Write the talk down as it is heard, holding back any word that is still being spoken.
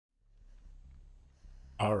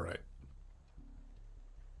All right.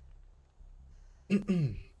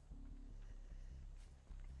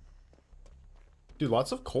 Dude,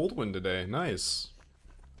 lots of cold wind today. Nice.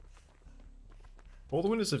 Cold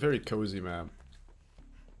wind is a very cozy map.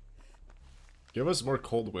 Give us more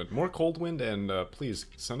cold wind. More cold wind, and please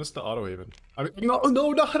send us to Autohaven. I mean, no,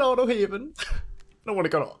 no, not Autohaven. I don't want to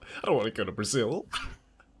go to. I don't want to go to Brazil.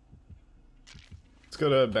 Let's go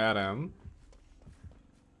to Badham.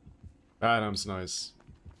 Badham's nice.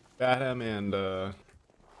 Badham and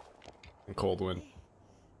Coldwind.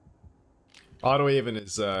 Autohaven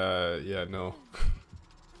is yeah, no.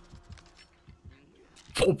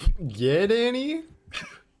 Oh, yeah, Danny.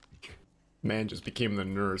 Man just became the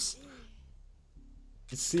nurse.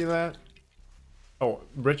 You see that? Oh,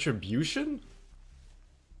 retribution?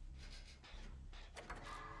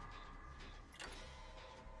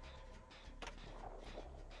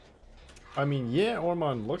 I mean, yeah,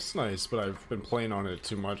 Ormond looks nice, but I've been playing on it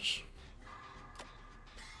too much.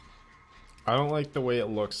 I don't like the way it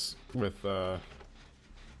looks with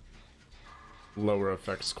lower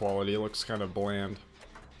effects quality. It looks kind of bland.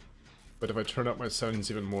 But if I turn up my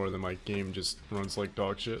settings even more, then my game just runs like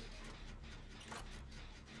dog shit.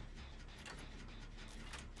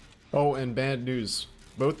 Oh, and bad news.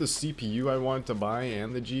 Both the CPU I want to buy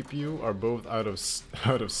and the GPU are both out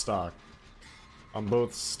of stock. On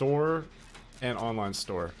both store and online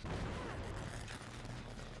store.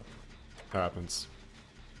 Happens.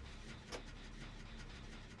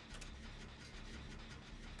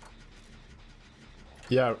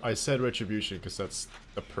 Yeah, I said retribution because that's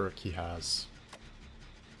the perk he has.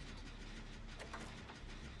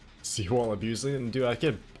 Z-wall abusing, and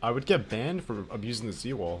dude, I would get banned for abusing the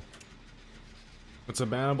Z-wall. It's a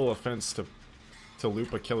bannable offense to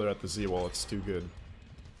loop a killer at the Z-wall. It's too good.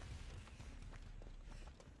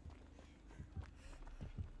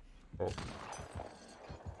 Oh.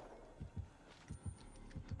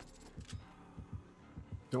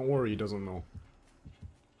 Don't worry, he doesn't know.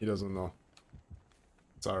 He doesn't know.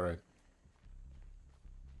 It's alright.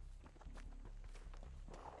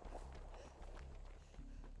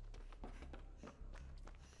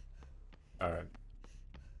 Alright.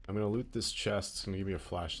 I'm gonna loot this chest. It's gonna give me a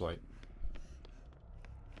flashlight.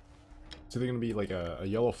 Is it gonna be like a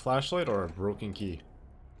yellow flashlight or a broken key?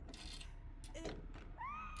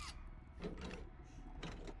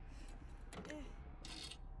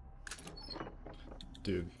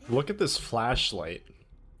 Dude, look at this flashlight.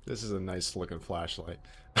 This is a nice looking flashlight.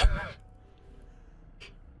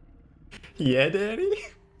 Yeah, Daddy?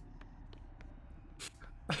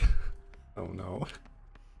 Oh no.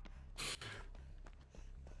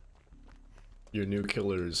 Your new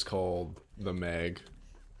killer is called the Mag.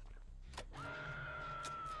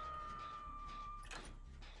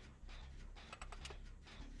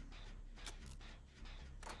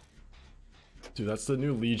 Dude, that's the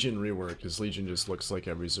new Legion rework, because Legion just looks like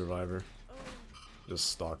every survivor. Just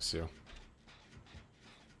stalks you.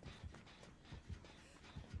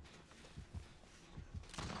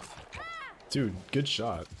 Dude, good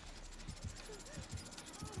shot.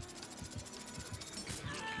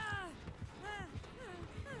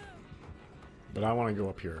 But I want to go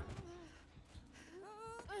up here.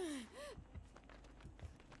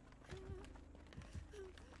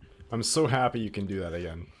 I'm so happy you can do that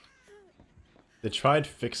again. They tried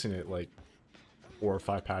fixing it like 4 or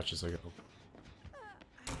 5 patches ago.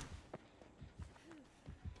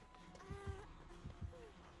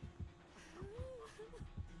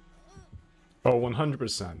 Oh,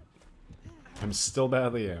 100%. I'm still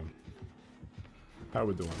badly am. How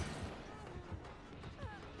we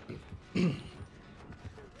doing?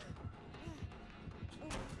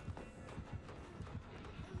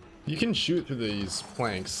 You can shoot through these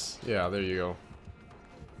planks. Yeah, there you go.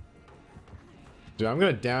 Dude, I'm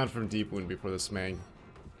gonna down from deep wound before this man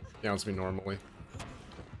downs me normally.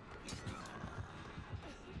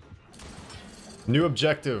 New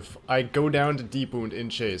objective. I go down to deep wound in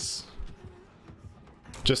chase.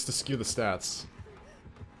 Just to skew the stats.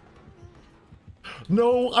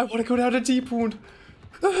 No, I want to go down to deep wound.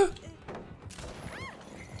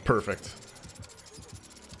 Perfect.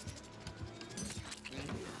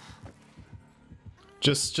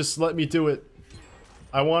 Just let me do it.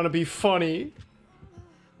 I want to be funny.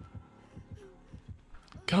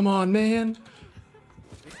 Come on, man.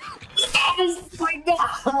 Oh my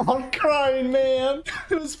God, I'm crying, man.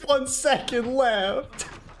 There's 1 second left.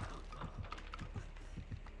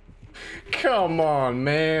 Come on,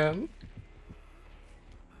 man.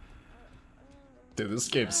 Dude, this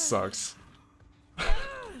game sucks.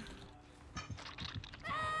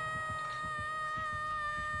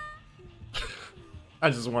 I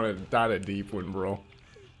just wanted to die at deep one, bro.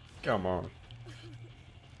 Come on.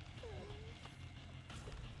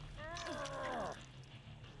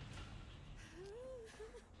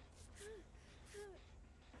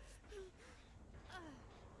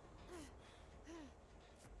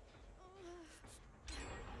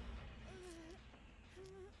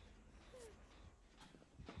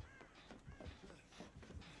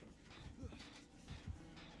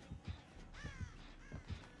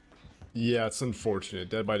 Yeah, it's unfortunate.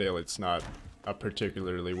 Dead by Daylight's not a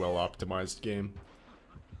particularly well optimized game.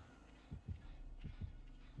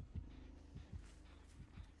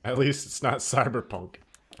 At least it's not Cyberpunk.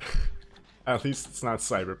 At least it's not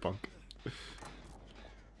Cyberpunk.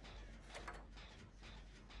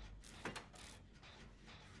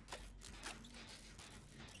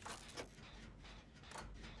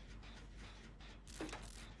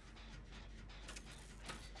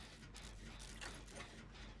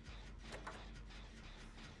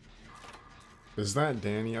 Is that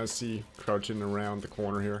Danny I see crouching around the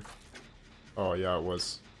corner here? Oh yeah, it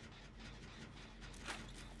was.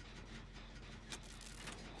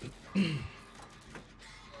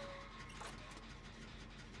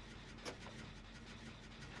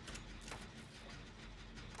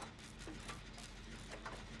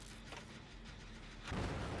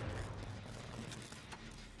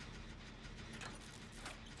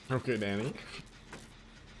 Okay, Danny.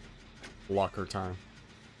 Locker time.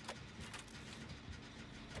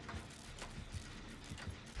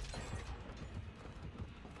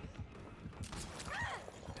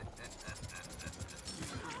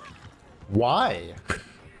 Why?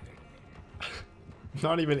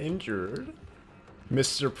 Not even injured?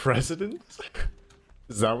 Mr. President?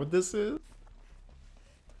 Is that what this is?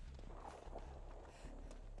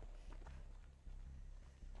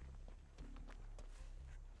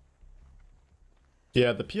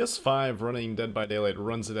 Yeah, the PS5 running Dead by Daylight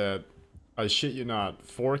runs it at, I shit you not,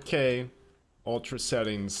 4K, ultra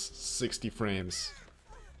settings, 60 frames.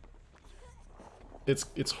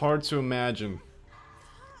 It's hard to imagine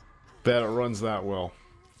that it runs that well.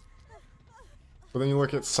 But then you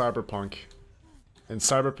look at Cyberpunk, and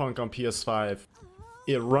Cyberpunk on PS5,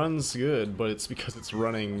 it runs good, but it's because it's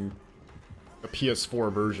running a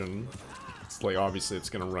PS4 version. It's like, obviously it's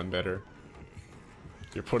gonna run better.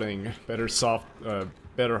 You're putting better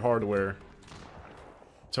better hardware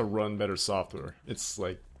to run better software. It's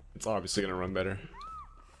like, it's obviously gonna run better.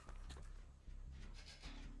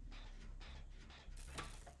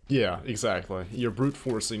 Yeah, exactly. You're brute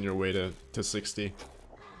forcing your way to 60.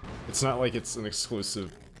 It's not like it's an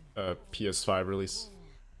exclusive PS5 release.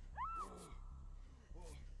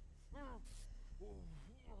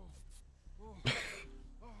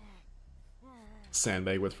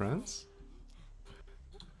 Sandbag with friends?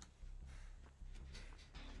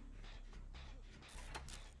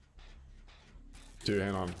 Dude,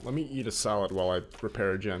 hang on. Let me eat a salad while I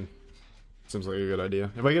repair a gen. Seems like a good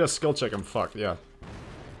idea. If I get a skill check, I'm fucked, yeah.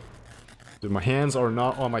 Dude, my hands are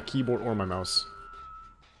not on my keyboard or my mouse.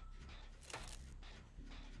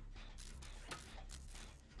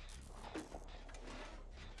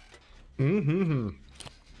 Mm-hmm.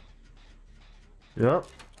 Yep.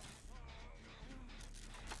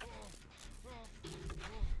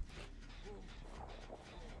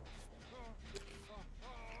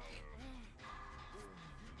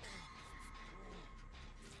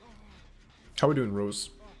 How we doing,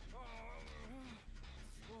 Rose?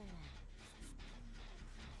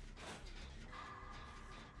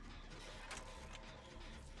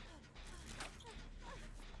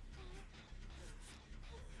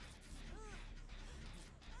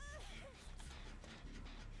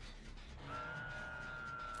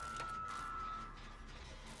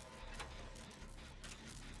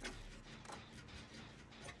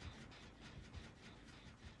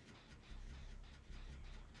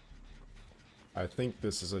 I think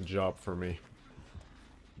this is a job for me.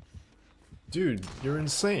 Dude, you're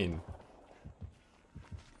insane.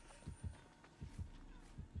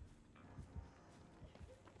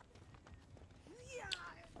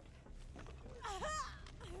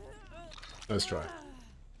 Let's try.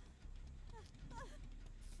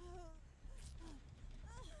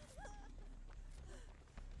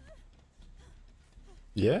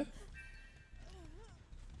 Yeah?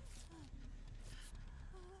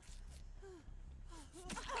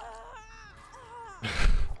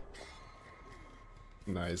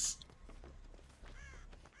 Nice.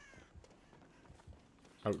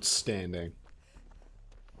 Outstanding.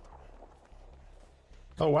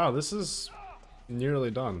 Oh wow, this is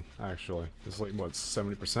nearly done, actually. It's like, what,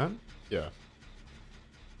 70%? Yeah.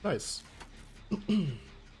 Nice.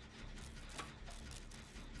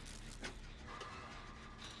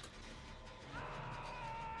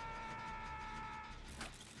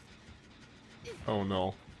 Oh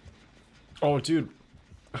no. Oh dude.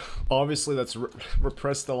 Obviously that's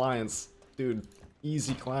repressed alliance. Dude,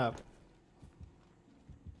 easy clap.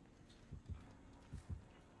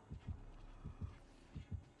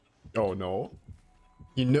 Oh no.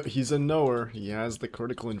 He's a knower. He has the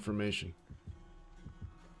critical information.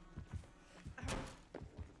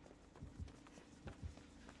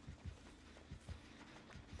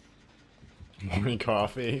 Morning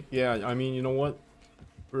coffee. Yeah, I mean, you know what?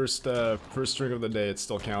 First drink of the day, it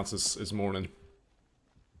still counts as morning.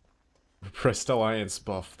 Repressed alliance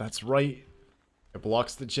buff. That's right. It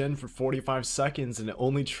blocks the gen for 45 seconds and it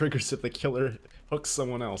only triggers if the killer hooks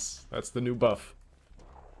someone else. That's the new buff.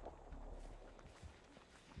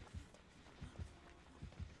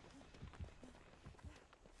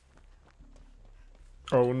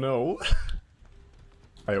 Oh no.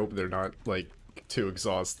 I hope they're not, like, too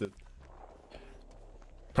exhausted.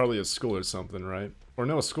 Probably a school or something, right? Or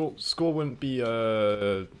no, school wouldn't be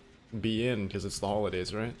in because it's the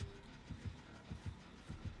holidays, right?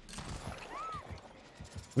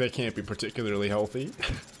 They can't be particularly healthy.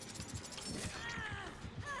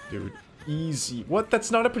 Dude, easy. What?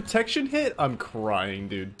 That's not a protection hit? I'm crying,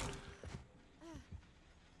 dude.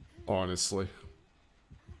 Honestly.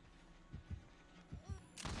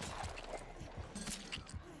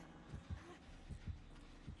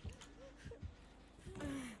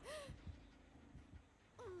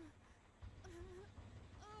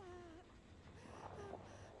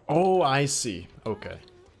 Oh, I see. Okay.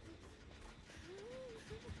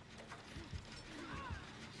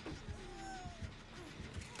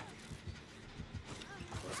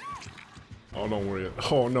 Oh, don't worry.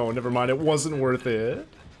 Oh no, never mind. It wasn't worth it.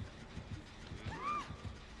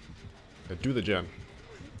 Yeah, do the gen.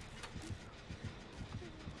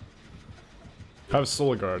 Have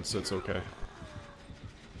soul guard, so it's okay.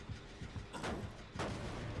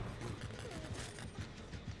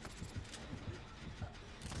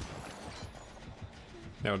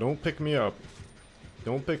 Now, don't pick me up.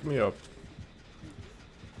 Don't pick me up.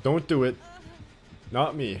 Don't do it.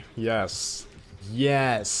 Not me. Yes.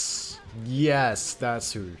 Yes. Yes,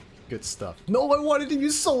 that's who. Good stuff. No, I wanted to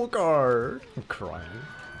use soul guard. I'm crying.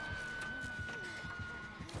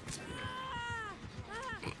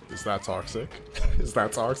 Is that toxic? Is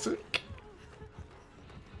that toxic?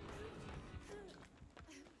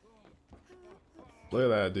 Look at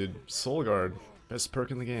that, dude. Soul guard. Best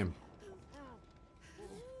perk in the game.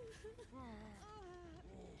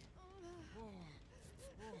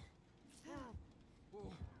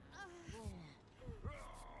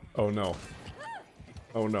 Oh no.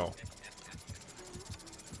 Oh no.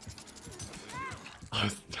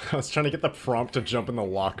 I was trying to get the prompt to jump in the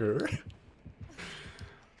locker.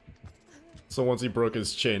 So once he broke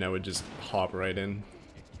his chain, I would just hop right in.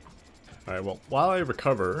 Alright, well, while I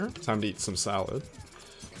recover, time to eat some salad.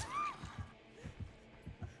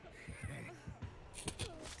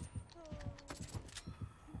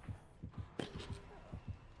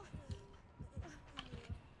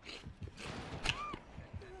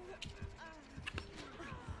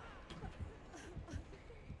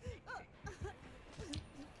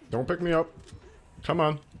 Don't pick me up. Come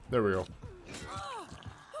on. There we go.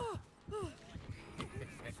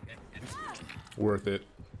 Worth it.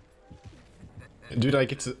 Dude, I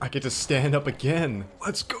get to stand up again.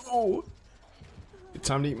 Let's go. It's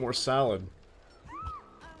time to eat more salad.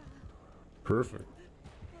 Perfect.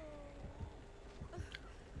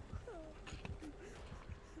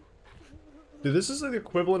 Dude, this is the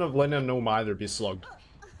equivalent of letting a no mither be slugged.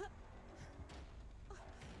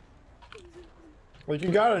 Like,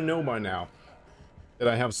 you gotta know by now that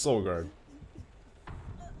I have soul guard.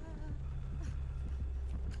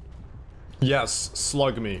 Yes,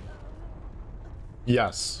 slug me.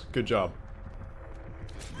 Yes, good job.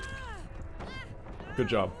 Good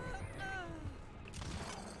job.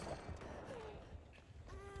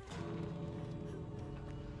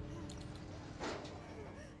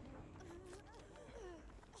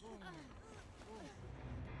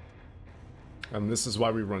 And this is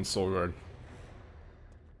why we run soul guard.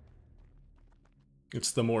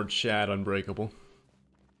 It's the more Chad unbreakable.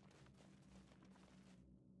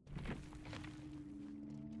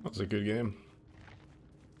 That was a good game.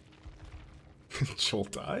 Joel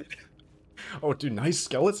died? Oh, dude, nice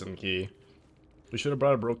skeleton key. We should have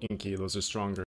brought a broken key. Those are stronger.